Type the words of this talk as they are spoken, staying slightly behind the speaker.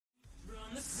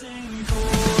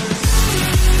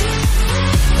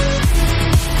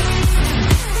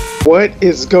What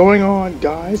is going on,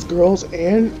 guys, girls,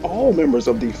 and all members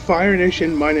of the Fire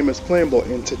Nation? My name is Flammable,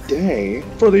 and today,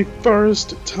 for the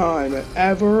first time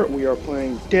ever, we are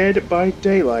playing Dead by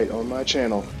Daylight on my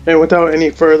channel. And without any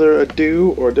further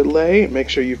ado or delay, make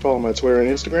sure you follow my Twitter and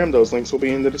Instagram. Those links will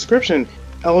be in the description.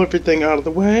 Everything out of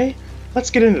the way, let's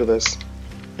get into this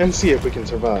and see if we can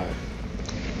survive.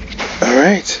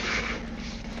 Alright,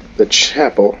 the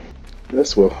chapel.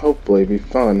 This will hopefully be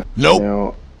fun. Nope.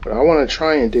 Now, what I want to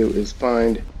try and do is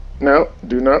find... No,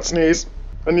 do not sneeze.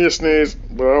 I need to sneeze,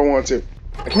 but I don't want to.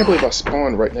 I can't believe I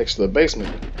spawned right next to the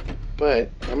basement.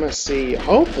 But I'm going to see...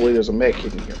 Hopefully there's a med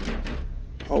kit in here.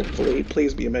 Hopefully.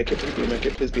 Please be a med kit. Please be a med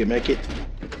kit. Please be a med kit.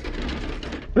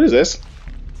 What is this?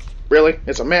 Really?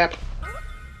 It's a map?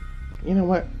 You know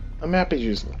what? A map is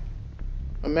useful.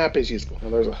 A map is useful.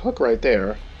 Now there's a hook right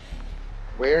there.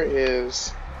 Where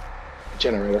is...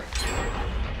 generator?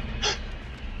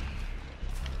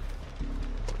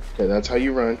 Okay, that's how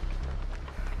you run.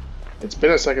 It's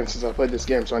been a second since I played this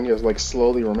game, so I need to like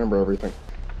slowly remember everything.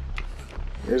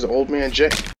 Here's old man Jay.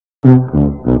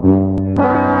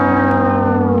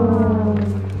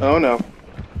 Oh no.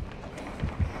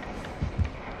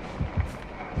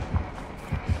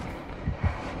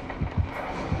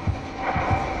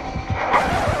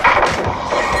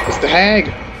 It's the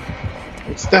hag!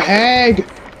 It's the hag!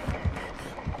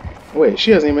 Wait,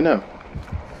 she doesn't even know.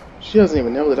 She doesn't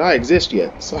even know that I exist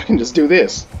yet, so I can just do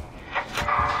this.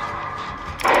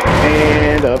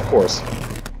 And of course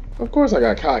I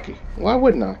got cocky. Why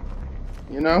wouldn't I?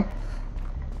 You know?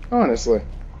 Honestly.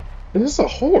 Is this a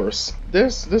horse?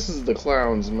 This is the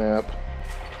clown's map.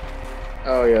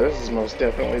 Oh yeah, this is most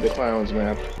definitely the clown's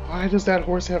map. Why does that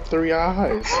horse have 3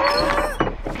 eyes?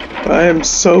 I am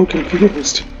so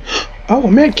confused. Oh, a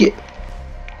medkit!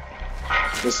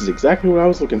 This is exactly what I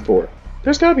was looking for.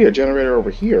 There's gotta be a generator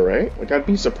over here, right? Like, I'd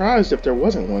be surprised if there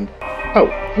wasn't one. Oh,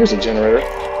 here's a generator.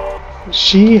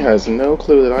 She has no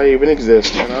clue that I even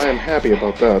exist, and I am happy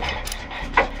about that.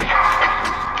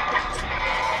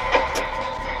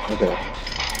 Okay.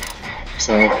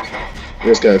 So, we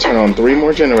just gotta turn on 3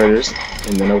 more generators,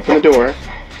 and then open the door,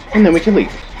 and then we can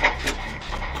leave.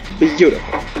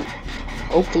 Beautiful.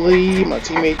 Hopefully, my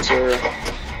teammates are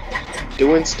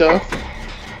doing stuff.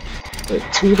 But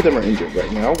 2 of them are injured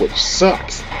right now, which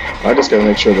sucks. I just gotta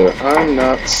make sure that I'm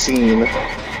not seen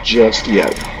just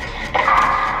yet.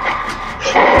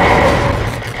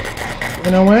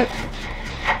 You know what?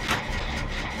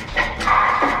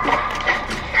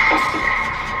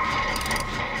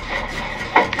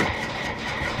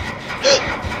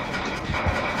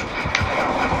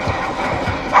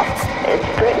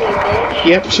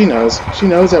 Yep, she knows. She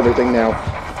knows everything now.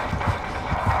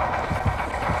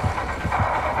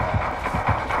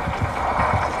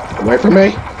 Away from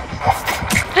me!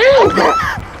 Ow!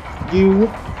 You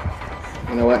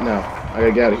know what? No. I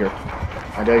gotta get out of here.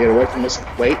 I gotta get away from this.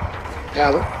 Wait.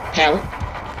 Pallet. Pallet.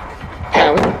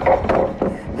 Pallet.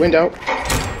 Window.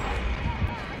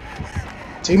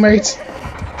 Teammates!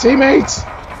 Teammates!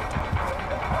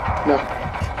 No.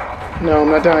 No,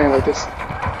 I'm not dying like this.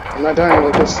 I'm not dying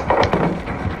like this.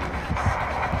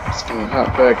 Just gonna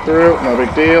hop back through. No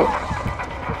big deal.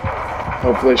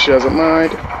 Hopefully she doesn't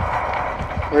mind.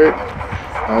 Wait.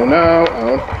 Oh no.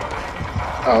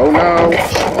 Oh no.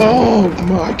 Oh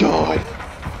my god.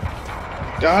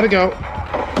 Gotta go.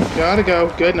 Gotta go.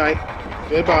 Good night.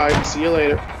 Goodbye. See you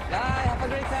later.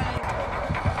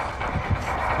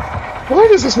 Why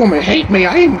does this woman hate me?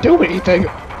 I didn't do anything.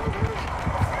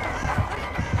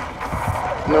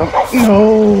 No.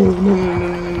 No. No.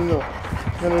 No.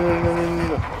 No. No.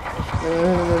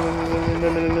 No. No.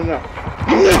 No. No.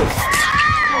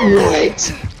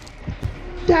 What?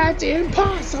 That's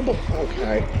impossible!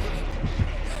 Okay.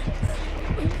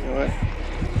 You know what?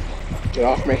 Get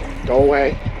off me. Go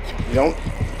away. You don't...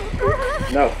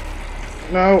 No.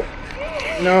 No.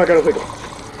 No, I gotta wiggle.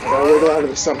 I gotta wiggle out of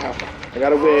this somehow. I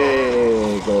gotta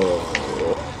wiggle.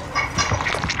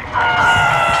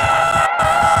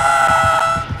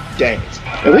 Dang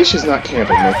it. At least she's not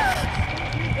camping me.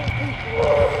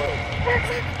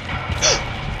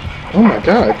 Oh my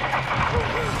god.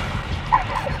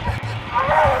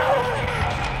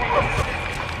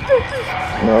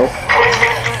 No.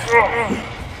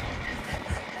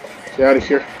 Get out of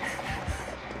here.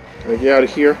 Gotta get out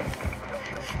of here.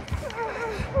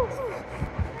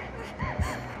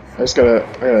 I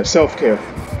gotta self-care.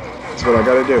 That's what I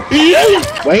gotta do.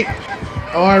 Wait!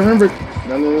 Oh, I remembered.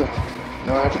 No.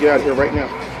 No, I have to get out of here right now. I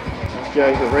have to get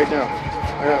out of here right now.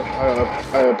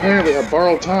 I apparently have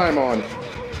borrowed time on.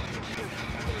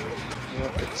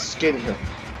 Let's get in here.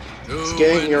 Let's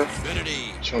get in here.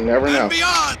 She'll never know.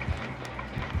 I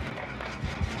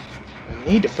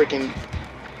need to freaking...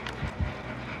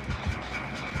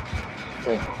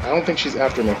 Okay, I don't think she's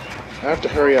after me. I have to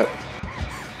hurry up.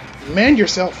 Man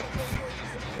yourself!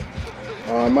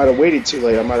 I might have waited too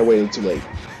late.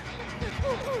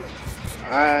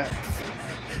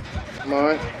 Come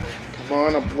on. Come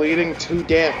on, I'm bleeding to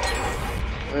death.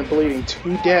 I'm bleeding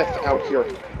to death out here.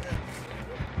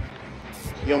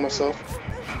 Heal myself.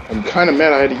 I'm kind of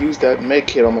mad I had to use that med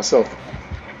kit on myself.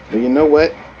 But you know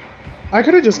what? I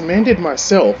could have just mended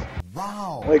myself.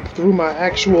 Wow. Like, through my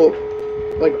actual,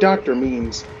 like, doctor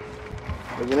means.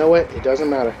 But you know what? It doesn't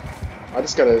matter. I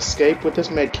just gotta escape with this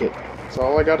med kit. That's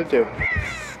all I gotta do.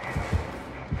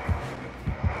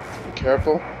 Be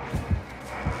careful.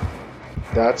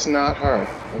 That's not her.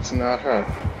 That's not her.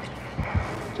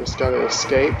 Just gotta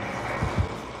escape.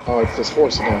 Oh, it's this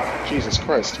horse again. Jesus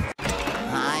Christ.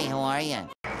 Hi, how are you?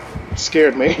 It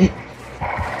scared me. Okay.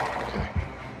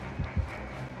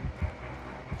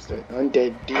 It's that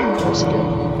undead demon horse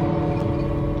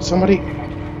again. Somebody...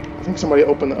 I think somebody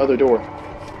opened the other door.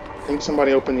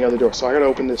 So I gotta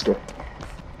open this door.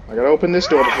 I gotta open this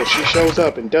door before she shows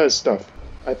up and does stuff.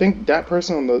 I think that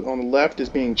person on the left is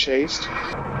being chased.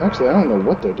 Actually, I don't know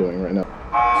what they're doing right now.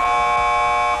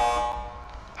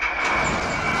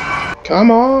 Come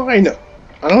on!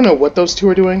 I don't know what those two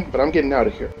are doing, but I'm getting out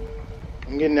of here.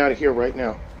 I'm getting out of here right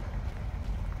now.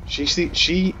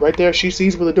 She right there, she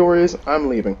sees where the door is. I'm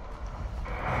leaving.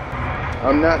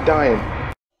 I'm not dying.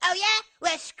 Oh yeah?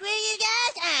 Well, screw you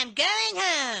guys. I'm going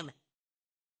home.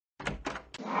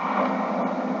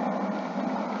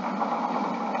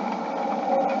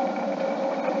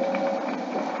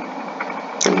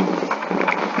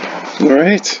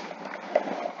 Alright.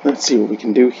 Let's see what we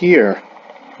can do here.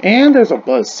 And there's a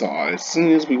buzzsaw as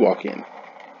soon as we walk in.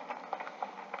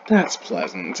 That's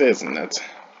pleasant, isn't it?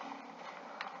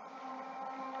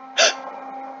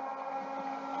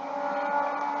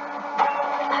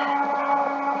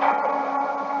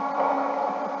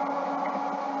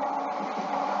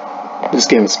 This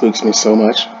game spooks me so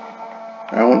much.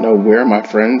 I don't know where my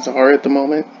friends are at the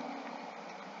moment.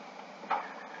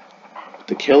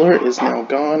 The killer is now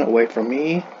gone away from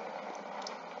me.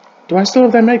 Do I still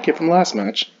have that medkit from last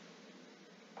match?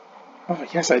 Oh,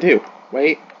 yes I do.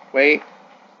 Wait.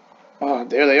 Oh,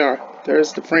 there they are.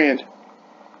 There's the friend.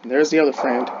 And there's the other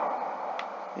friend.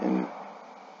 And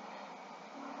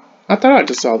I thought I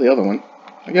just saw the other one.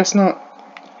 I guess not.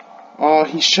 Oh,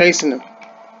 he's chasing him.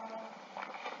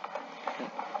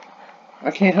 I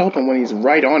can't help him when he's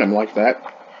right on him like that.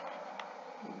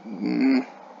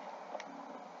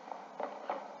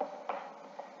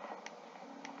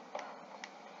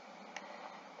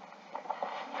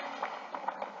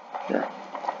 Here.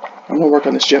 I'm gonna work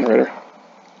on this generator.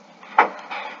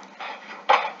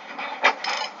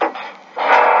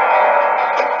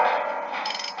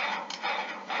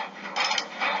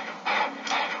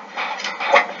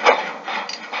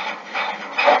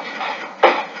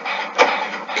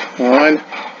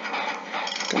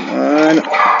 Come on.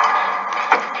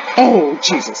 Oh,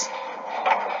 Jesus.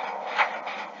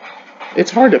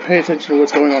 It's hard to pay attention to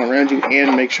what's going on around you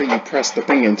and make sure you press the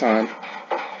thing in time.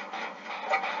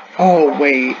 Oh,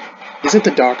 wait. Is it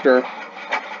the doctor?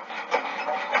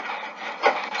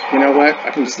 You know what?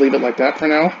 I can just leave it like that for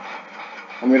now.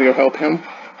 I'm gonna go help him.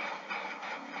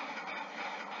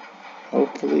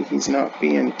 Hopefully he's not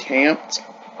being camped.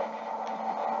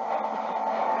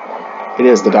 It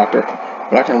is the doctor.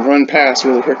 But I can run past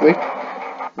really quickly.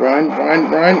 Run. I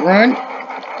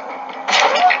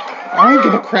don't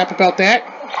give a crap about that.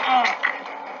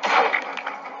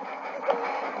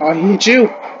 Oh, he hit you.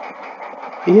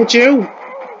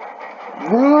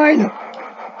 Run.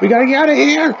 We gotta get out of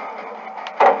here.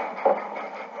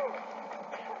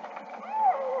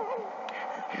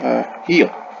 Heal,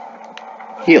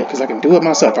 because I can do it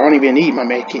myself. I don't even need my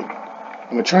med kit. I'm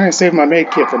gonna try and save my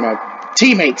med kit for my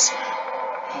teammates.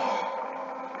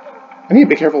 I need to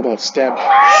be careful about stab.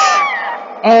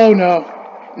 Oh no.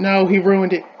 No, he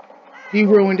ruined it. He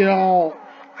ruined it all.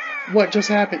 What just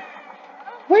happened?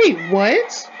 Wait,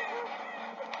 what?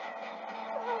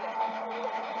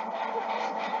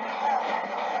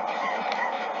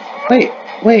 Wait.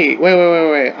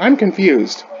 I'm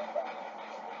confused.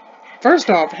 First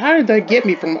off, how did that get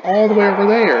me from all the way over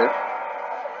there?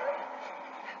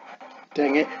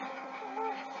 Dang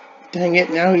it,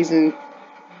 now he's in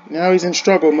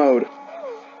struggle mode.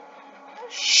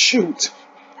 Shoot.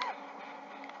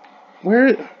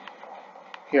 Where?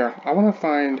 Here, I want to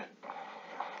find...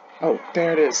 Oh,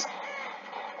 there it is.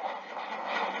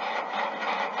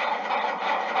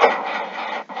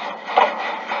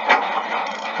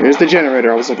 Here's the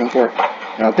generator I was looking for.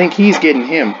 And I think he's getting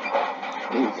him.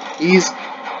 He's...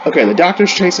 Okay, the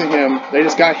doctor's chasing him. They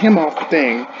just got him off the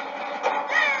thing.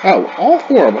 Oh, all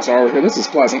four of us are over here. This is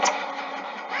pleasant.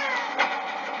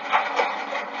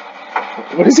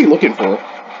 What is he looking for?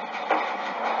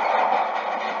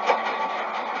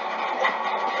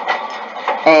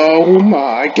 Oh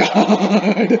my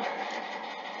god!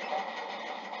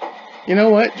 You know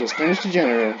what? Just finish the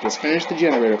generator. Just finish the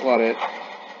generator, Claudette.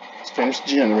 Just finish the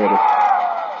generator.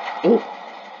 Oh.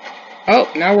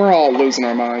 Oh, now we're all losing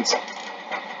our minds.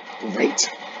 Great.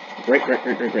 Great.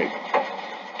 Okay.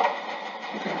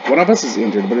 One of us is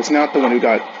injured, but it's not the one who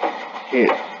got hit,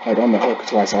 like, on the hook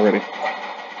twice already.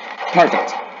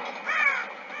 Perfect.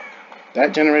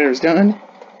 That generator is done.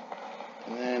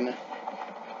 And then...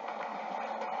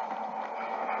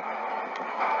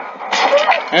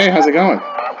 Hey, how's it going?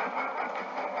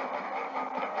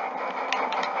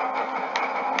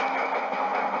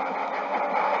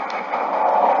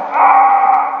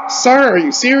 Sir, are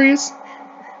you serious?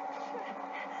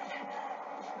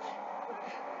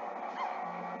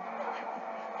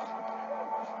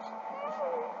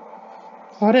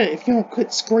 Claudette, if you don't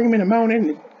quit screaming and moaning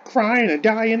and crying and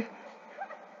dying.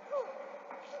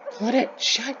 Claudette,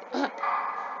 shut up.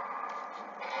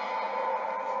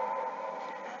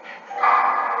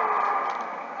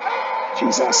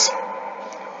 Jesus.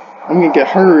 I'm gonna get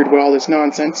hurt with all this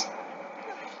nonsense.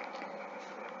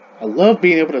 I love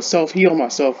being able to self-heal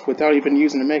myself without even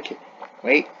using the medkit.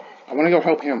 Wait, I want to go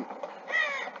help him.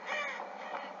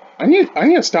 I need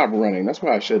to stop running. That's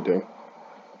what I should do.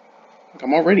 Like,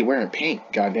 I'm already wearing paint.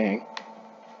 God dang.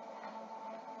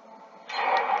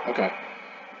 Okay,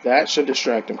 that should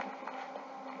distract him.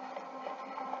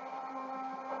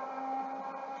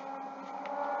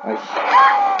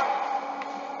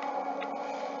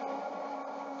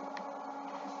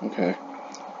 Okay,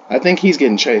 I think he's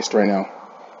getting chased right now.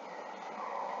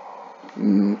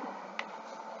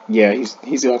 Yeah,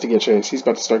 he's about to get chased. He's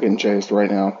about to start getting chased right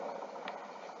now.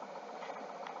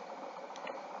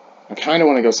 I kind of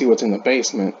want to go see what's in the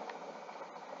basement.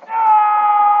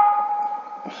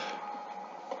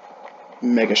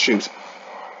 Mega shoot.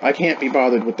 I can't be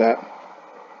bothered with that.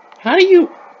 How do you...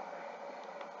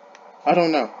 I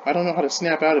don't know. I don't know how to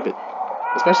snap out of it.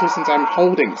 Especially since I'm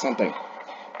holding something.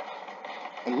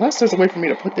 Unless there's a way for me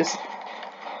to put this...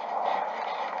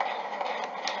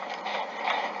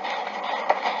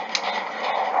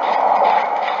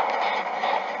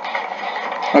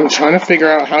 I'm trying to figure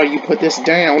out how you put this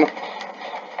down.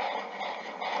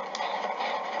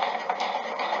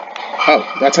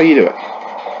 Oh, that's how you do it.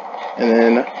 And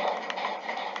then...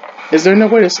 Is there no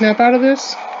way to snap out of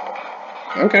this?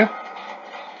 Okay.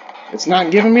 It's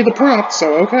not giving me the prompt,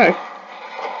 so okay.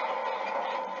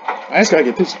 I just gotta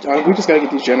get this... we just gotta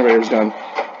get these generators done.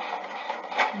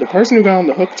 The person who got on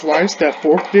the hook twice, that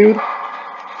fourth dude,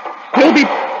 he'll be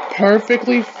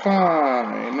perfectly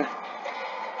fine.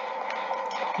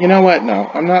 You know what?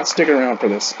 No, I'm not sticking around for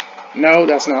this. No,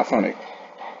 that's not funny.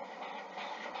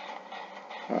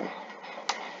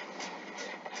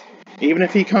 Even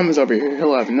if he comes over here,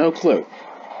 he'll have no clue.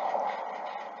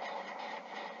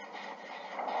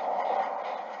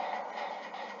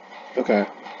 Okay.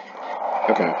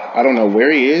 Okay. I don't know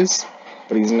where he is,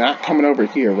 but he's not coming over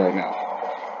here right now.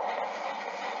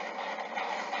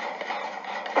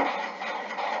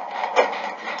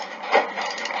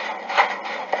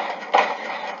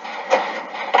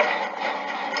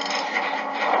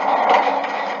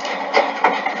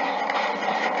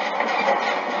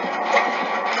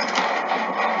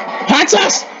 Hot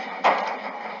sauce!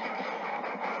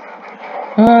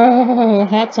 Oh,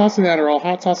 hot sauce and Adderall,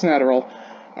 hot sauce and Adderall.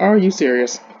 Are you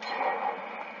serious?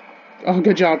 Oh,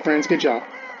 good job, friends, good job.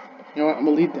 You know what? I'm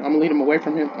gonna lead him away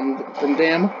from him, from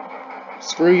them.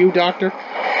 Screw you, doctor.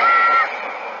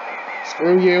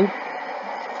 Screw you.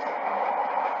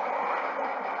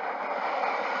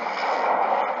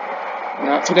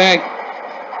 Not today.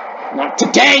 Not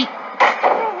today,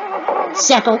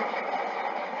 sucker.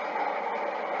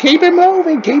 Keep it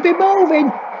moving, keep it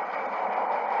moving.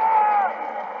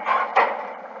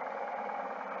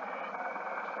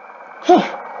 Huh.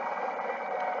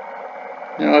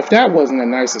 Now, if that wasn't a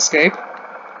nice escape.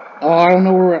 Oh, I don't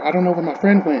know where my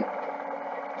friend went.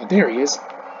 Oh, there he is.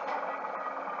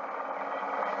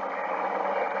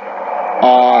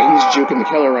 Oh, he's juking the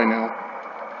killer right now.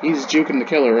 He's juking the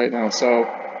killer right now, so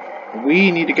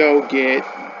we need to go get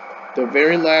the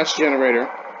very last generator,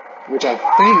 which I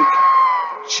think...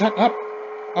 Shut up!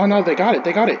 Oh no, they got it,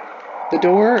 they got it. The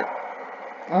door,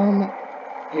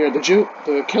 here,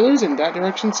 the killer's in that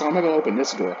direction, so I'm gonna go open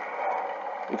this door.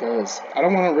 Because I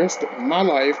don't want to risk my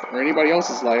life, or anybody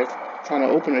else's life, trying to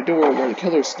open a door where the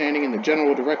killer's standing in the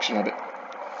general direction of it.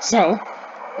 So,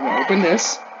 I'm gonna open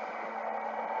this.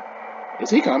 Is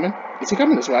he coming? Is he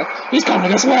coming this way? He's coming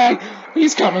this way!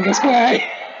 He's coming this way!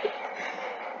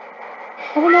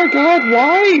 Oh my god,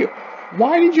 why?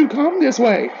 Why did you come this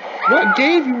way? What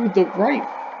gave you the right?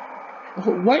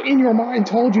 What in your mind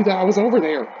told you that I was over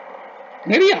there?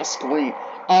 Maybe I screamed.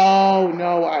 Oh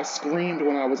no, I screamed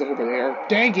when I was over there.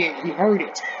 Dang it, he heard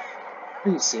it.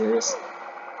 Are you serious?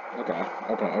 Okay.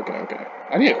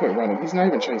 I need to quit running. He's not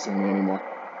even chasing me anymore.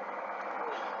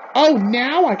 Oh,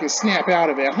 now I can snap out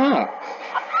of it, huh?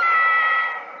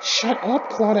 Shut up,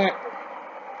 Claudette.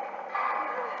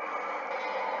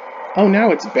 Oh,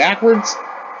 now it's backwards?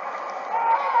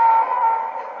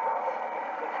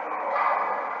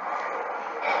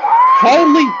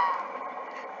 Holy...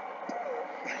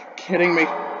 Are you kidding me?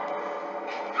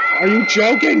 Are you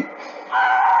joking?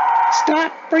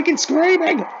 Stop freaking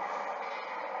screaming!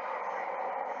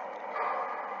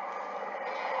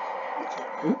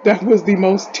 That was the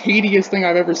most tedious thing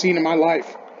I've ever seen in my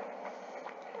life.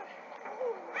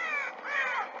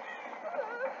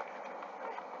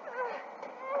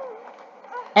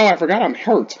 Oh, I forgot I'm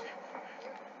hurt.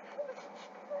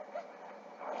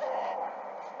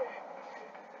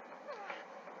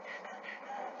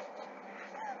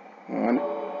 Come on.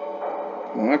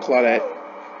 Come on, Claudette.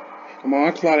 Come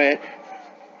on, Claudette.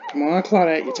 Come on,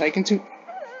 Claudette. You're taking too...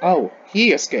 Oh,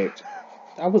 he escaped.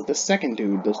 That was the second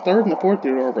dude. The third and the fourth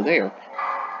dude are over there.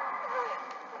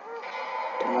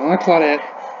 Come on, Claudette.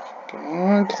 Come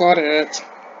on, Claudette.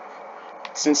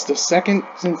 Since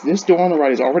this door on the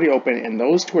right is already open and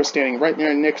those two are standing right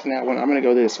there next to that one, I'm going to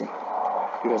go this one.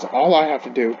 Because all I have to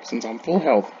do, since I'm full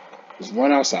health, is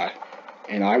run outside.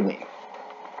 And I win.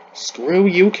 Screw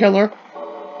you, killer.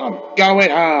 I'm going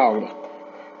home.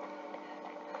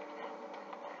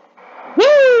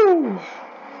 Woo!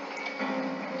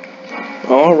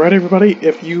 Alright, everybody.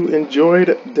 If you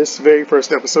enjoyed this very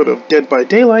first episode of Dead by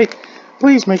Daylight,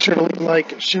 please make sure to leave a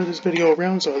like, share this video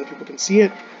around so other people can see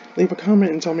it. Leave a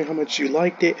comment and tell me how much you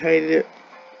liked it, hated it,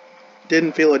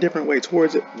 didn't feel a different way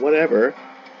towards it, whatever.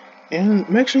 And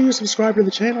make sure you subscribe to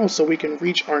the channel so we can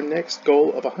reach our next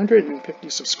goal of 150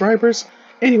 subscribers.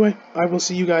 Anyway, I will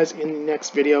see you guys in the next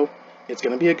video. It's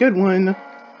going to be a good one.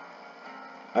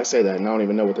 I say that and I don't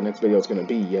even know what the next video is going to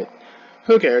be yet.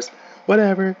 Who cares?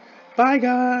 Whatever. Bye,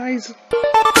 guys!